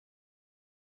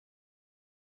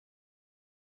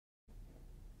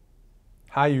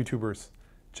Hi YouTubers,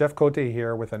 Jeff Cote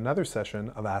here with another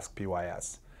session of Ask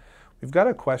PYS. We've got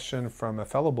a question from a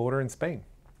fellow boater in Spain.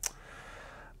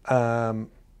 The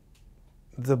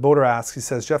boater asks, he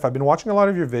says, Jeff, I've been watching a lot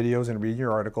of your videos and reading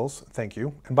your articles. Thank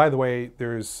you. And by the way,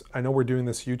 I know we're doing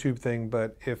this YouTube thing,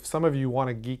 but if some of you want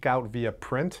to geek out via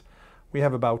print, we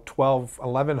have about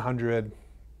 1,100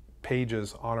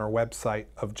 pages on our website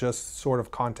of just sort of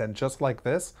content just like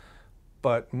this,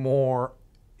 but more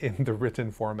in the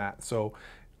written format. So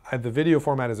the video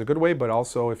format is a good way, but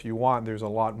also if you want, there's a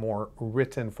lot more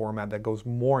written format that goes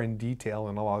more in detail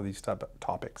in a lot of these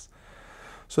topics.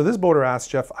 So this boater asks,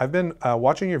 Jeff, I've been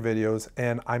watching your videos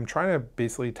and I'm trying to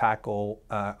basically tackle,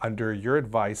 under your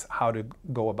advice, how to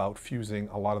go about fusing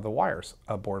a lot of the wires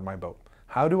aboard my boat.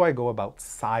 How do I go about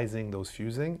sizing those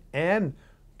fusing and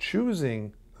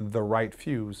choosing the right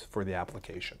fuse for the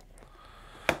application?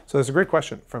 So that's a great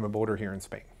question from a boater here in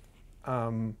Spain.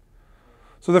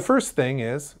 So the first thing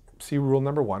is, see rule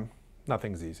number one,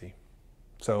 nothing's easy.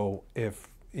 So if,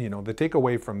 the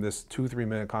takeaway from this 2-3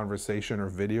 minute conversation or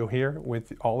video here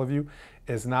with all of you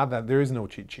is not that there is no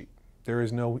cheat sheet. There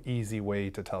is no easy way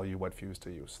to tell you what fuse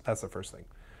to use. That's the first thing.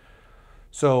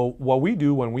 So what we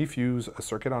do when we fuse a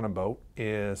circuit on a boat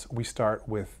is we start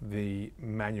with the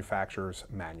manufacturer's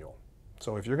manual.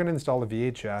 So if you're going to install a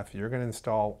VHF, you're going to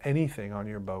install anything on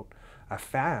your boat, a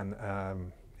fan,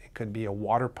 it could be a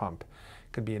water pump,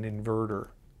 it could be an inverter,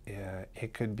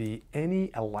 it could be any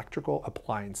electrical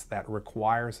appliance that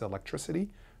requires electricity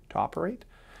to operate.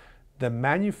 The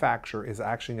manufacturer is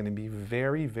actually going to be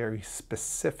very, very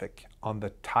specific on the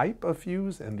type of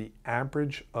fuse and the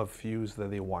amperage of fuse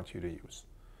that they want you to use.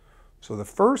 So the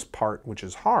first part, which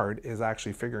is hard, is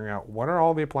actually figuring out what are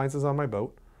all the appliances on my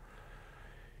boat,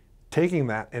 taking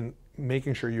that and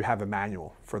making sure you have a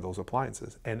manual for those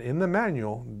appliances. And in the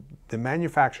manual, the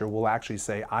manufacturer will actually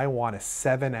say, I want a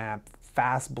 7 amp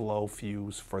fast blow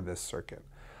fuse for this circuit.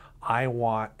 I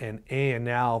want an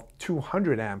A&L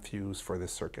 200 amp fuse for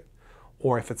this circuit.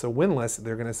 Or if it's a windlass,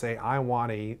 they're going to say, I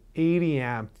want a 80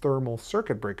 amp thermal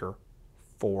circuit breaker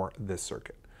for this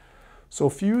circuit. So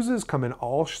fuses come in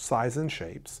all sizes and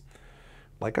shapes.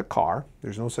 Like a car,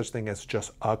 there's no such thing as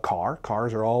just a car.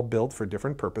 Cars are all built for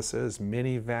different purposes.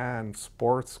 Minivan,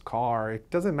 sports car, it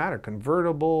doesn't matter.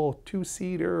 Convertible,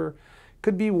 two-seater,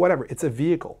 could be whatever. It's a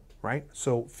vehicle, right?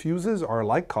 So fuses are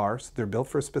like cars. They're built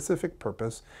for a specific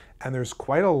purpose, and there's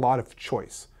quite a lot of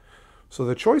choice. So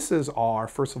the choices are,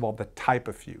 first of all, the type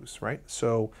of fuse, right?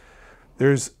 So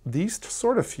there's these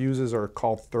sort of fuses are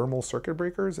called thermal circuit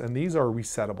breakers, and these are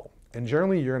resettable. And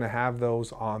generally, you're going to have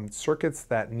those on circuits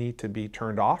that need to be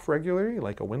turned off regularly,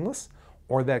 like a windlass,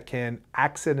 or that can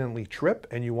accidentally trip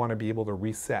and you want to be able to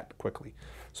reset quickly.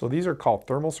 So these are called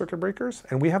thermal circuit breakers,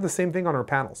 and we have the same thing on our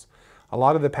panels. A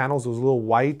lot of the panels, those little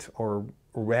white or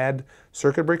red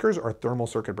circuit breakers are thermal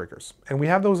circuit breakers. And we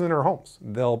have those in our homes.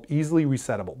 They'll easily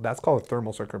resettable. That's called a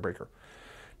thermal circuit breaker.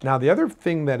 Now, the other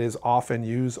thing that is often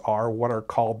used are what are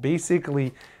called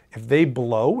basically, if they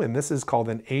blow, and this is called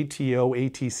an ATO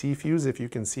ATC fuse, if you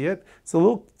can see it. It's the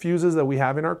little fuses that we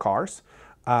have in our cars.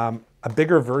 A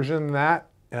bigger version than that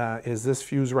is this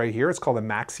fuse right here. It's called a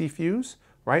maxi fuse,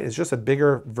 right? It's just a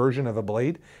bigger version of a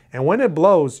blade. And when it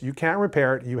blows, you can't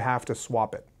repair it. You have to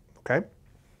swap it, okay?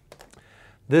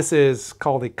 This is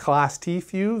called a Class T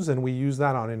fuse, and we use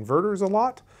that on inverters a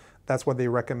lot. That's what they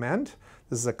recommend.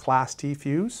 This is a Class T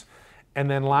fuse. And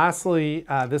then lastly,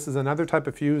 this is another type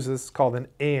of fuse. This is called an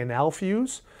A&L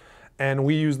fuse. And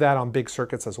we use that on big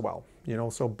circuits as well.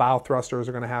 So bow thrusters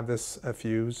are going to have this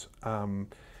fuse.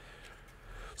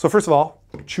 So first of all,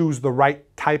 choose the right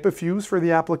type of fuse for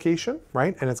the application,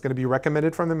 right? And it's going to be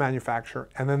recommended from the manufacturer.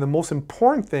 And then the most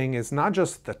important thing is not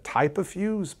just the type of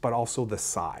fuse, but also the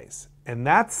size. And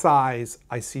that size,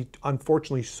 I see,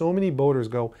 unfortunately, so many boaters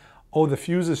go, oh, the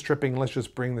fuse is tripping, let's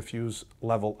just bring the fuse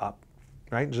level up,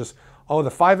 right? Just, oh,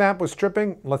 the 5 amp was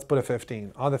tripping, let's put a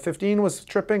 15. Oh, the 15 was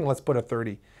tripping, let's put a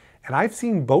 30. And I've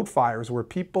seen boat fires where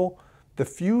the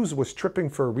fuse was tripping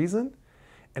for a reason,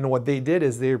 and what they did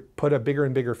is they put a bigger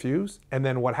and bigger fuse, and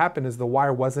then what happened is the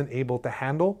wire wasn't able to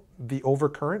handle the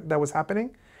overcurrent that was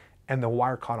happening, and the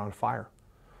wire caught on fire.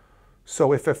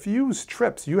 So if a fuse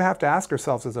trips, you have to ask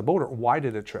yourselves as a boater, why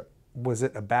did it trip? Was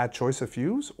it a bad choice of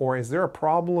fuse, or is there a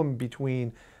problem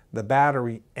between the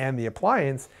battery and the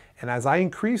appliance? And as I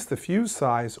increase the fuse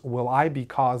size, will I be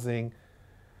causing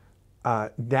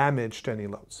damage to any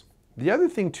loads? The other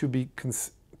thing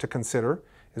to consider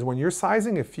is when you're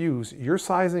sizing a fuse, you're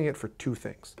sizing it for two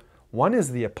things. One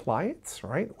is the appliance,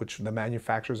 right, which the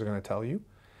manufacturers are going to tell you.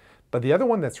 But the other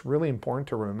one that's really important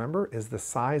to remember is the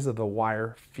size of the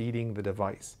wire feeding the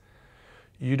device.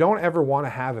 You don't ever want to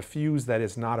have a fuse that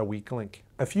is not a weak link.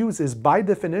 A fuse is by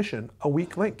definition a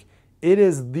weak link. It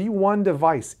is the one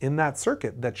device in that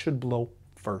circuit that should blow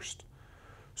first.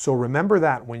 So remember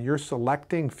that when you're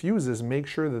selecting fuses, make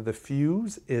sure that the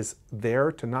fuse is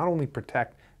there to not only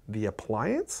protect the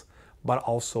appliance, but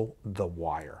also the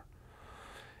wire.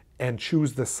 And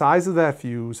choose the size of that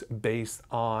fuse based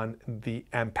on the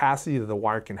ampacity that the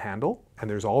wire can handle. And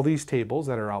there's all these tables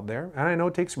that are out there. And I know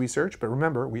it takes research, but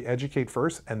remember, we educate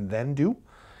first and then do.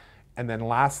 And then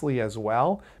lastly as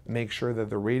well, make sure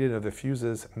that the rating of the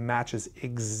fuses matches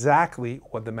exactly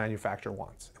what the manufacturer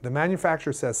wants. If the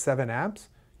manufacturer says 7 amps,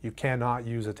 you cannot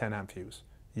use a 10 amp fuse.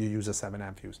 You use a 7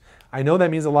 amp fuse. I know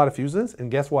that means a lot of fuses, and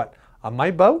guess what? On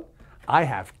my boat, I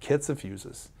have kits of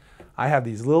fuses. I have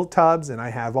these little tubs and I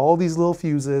have all these little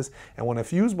fuses, and when a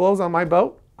fuse blows on my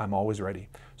boat, I'm always ready.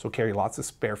 So carry lots of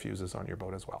spare fuses on your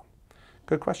boat as well.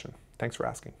 Good question. Thanks for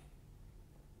asking.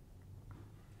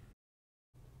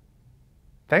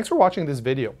 Thanks for watching this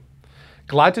video.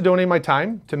 Glad to donate my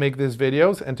time to make these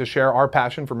videos and to share our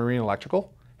passion for marine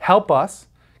electrical. Help us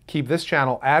keep this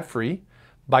channel ad-free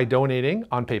by donating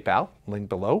on PayPal, link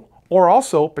below, or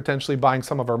also potentially buying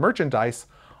some of our merchandise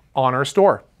on our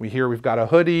store. We've got a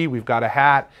hoodie, we've got a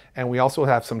hat, and we also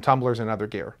have some tumblers and other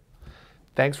gear.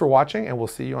 Thanks for watching, and we'll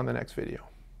see you on the next video.